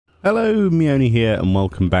Hello, Meoni here, and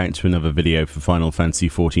welcome back to another video for Final Fantasy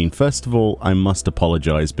XIV. First of all, I must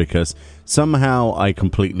apologise because somehow I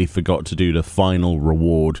completely forgot to do the final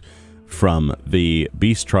reward from the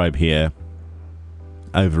Beast Tribe here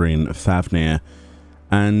over in Favnir.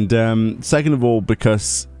 And second of all,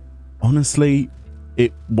 because honestly,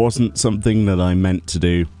 it wasn't something that I meant to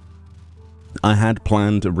do. I had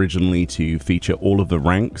planned originally to feature all of the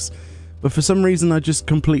ranks, but for some reason I just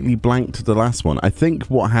completely blanked the last one. I think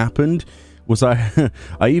what happened was I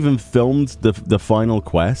even filmed the final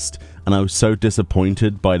quest, and I was so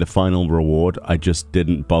disappointed by the final reward I just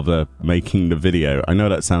didn't bother making the video. I know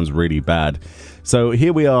that sounds really bad. So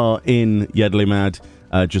here we are in Yedlimad,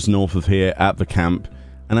 just north of here at the camp,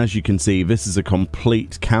 and as you can see, this is a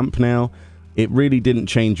complete camp now. It really didn't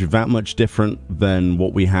change that much different than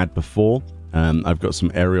what we had before. I've got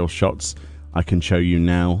some aerial shots I can show you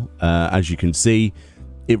now. As you can see,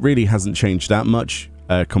 it really hasn't changed that much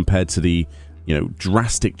compared to the,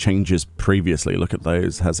 drastic changes previously. Look at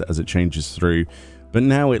those as it changes through. But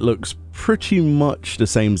now it looks pretty much the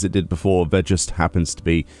same as it did before. There just happens to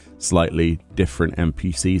be slightly different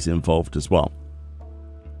NPCs involved as well.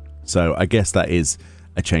 So I guess that is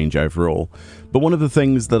a change overall. But one of the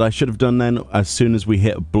things that I should have done then, as soon as we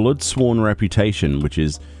hit Bloodsworn reputation, which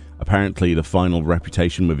is apparently the final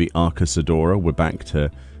reputation with the Arkasodara, we're back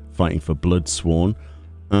to fighting for Bloodsworn,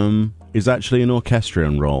 is actually an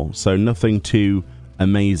orchestrion role. So nothing too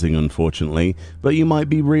amazing, unfortunately, but you might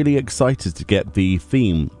be really excited to get the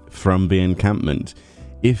theme from the encampment.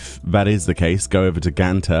 If that is the case, go over to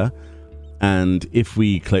Ganta, and if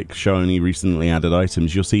we click show only recently added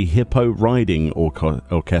items, you'll see Hippo Riding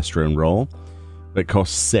orchestrion role that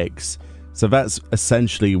costs 6. So that's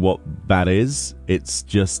essentially what that is. It's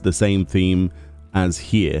just the same theme as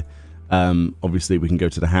here. Obviously, we can go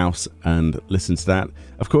to the house and listen to that.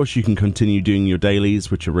 Of course, you can continue doing your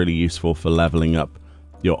dailies, which are really useful for leveling up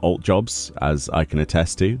your alt jobs, as I can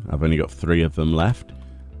attest to. I've only got 3 of them left,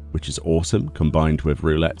 which is awesome, combined with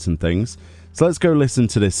roulettes and things. So let's go listen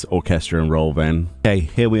to this orchestrion roll then. Okay,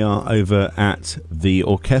 here we are over at the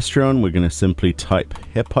orchestrion. We're going to simply type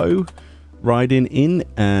Hippo Riding in,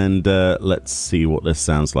 and let's see what this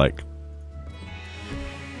sounds like.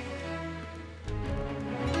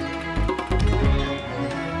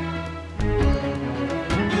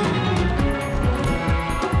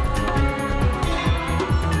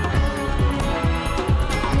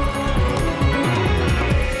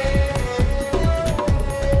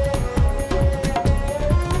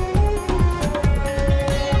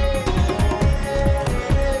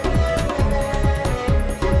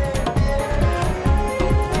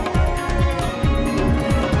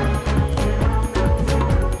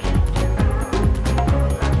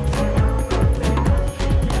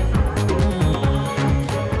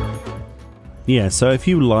 Yeah, so if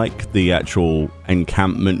you like the actual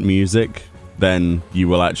encampment music, then you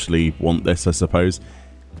will actually want this, I suppose.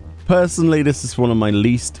 Personally, this is one of my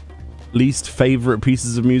least favorite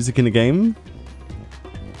pieces of music in a game.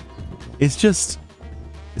 It's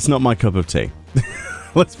not my cup of tea.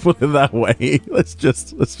 Let's put it that way. Let's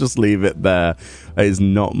just leave it there. It is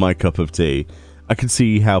not my cup of tea. I can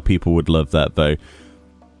see how people would love that though.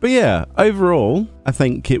 But yeah, overall, I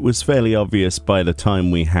think it was fairly obvious by the time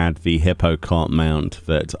we had the Hippo cart mount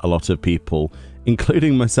that a lot of people,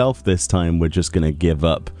 including myself this time, were just going to give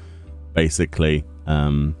up, basically,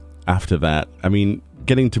 after that. I mean,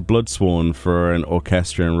 getting to Bloodsworn for an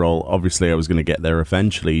orchestrion role, obviously I was going to get there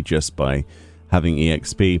eventually just by having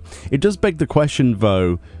EXP. It does beg the question,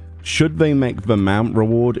 though, should they make the mount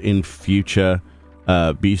reward in future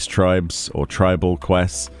Beast Tribes or Tribal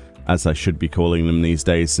quests, as I should be calling them these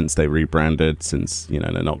days since they rebranded, since, they're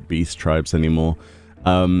not Beast Tribes anymore.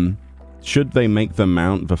 Should they make the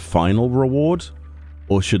mount the final reward,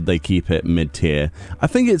 or should they keep it mid-tier? I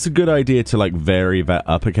think it's a good idea to, vary that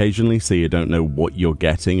up occasionally so you don't know what you're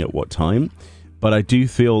getting at what time. But I do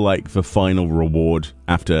feel like the final reward,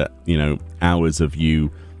 after, hours of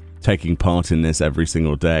you taking part in this every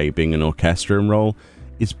single day, being an orchestrion role,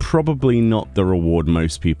 is probably not the reward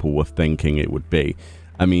most people were thinking it would be.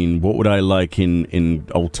 I mean, what would I like in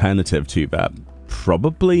alternative to that?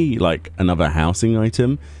 Probably, another housing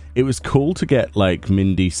item. It was cool to get,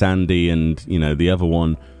 Mindy, Sandy, and, the other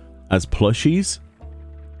one as plushies.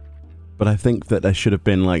 But I think that there should have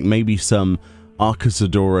been, maybe some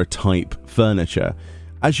Arkasodara type furniture.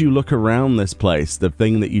 As you look around this place, the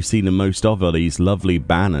thing that you see the most of are these lovely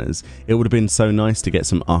banners. It would have been so nice to get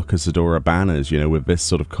some Arkasodara banners, with this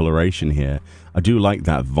sort of coloration here. I do like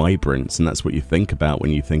that vibrance, and that's what you think about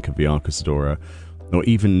when you think of the Arkasodara. Or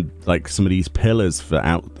even like some of these pillars for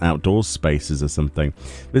outdoor spaces or something.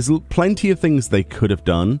 There's plenty of things they could have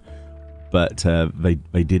done, but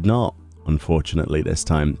they did not, unfortunately, this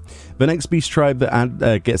time. The next beast tribe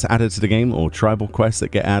that gets added to the game, or tribal quests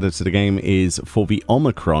that get added to the game, is for the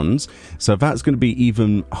Omicrons. So that's going to be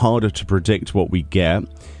even harder to predict what we get,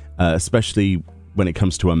 especially when it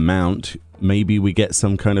comes to a mount. Maybe we get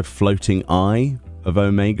some kind of floating eye of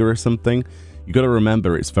Omega or something. You got to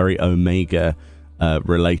remember, it's very Omega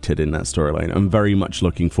related in that storyline. I'm very much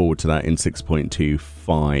looking forward to that in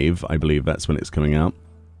 6.25. I believe that's when it's coming out.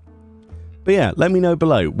 But yeah, let me know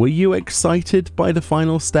below. Were you excited by the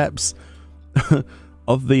final steps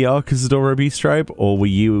of the Arkasodara beast tribe, or were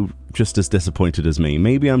you just as disappointed as me?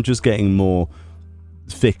 Maybe I'm just getting more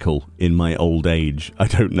fickle in my old age. I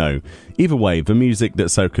don't know. Either way, the music that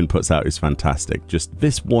Soken puts out is fantastic. Just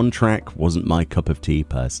this one track wasn't my cup of tea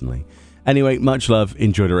personally. Anyway, much love.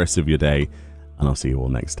 Enjoy the rest of your day, and I'll see you all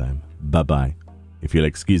next time. Bye-bye. If you'll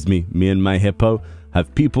excuse me, me and my hippo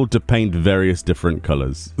have people to paint various different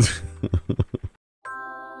colors.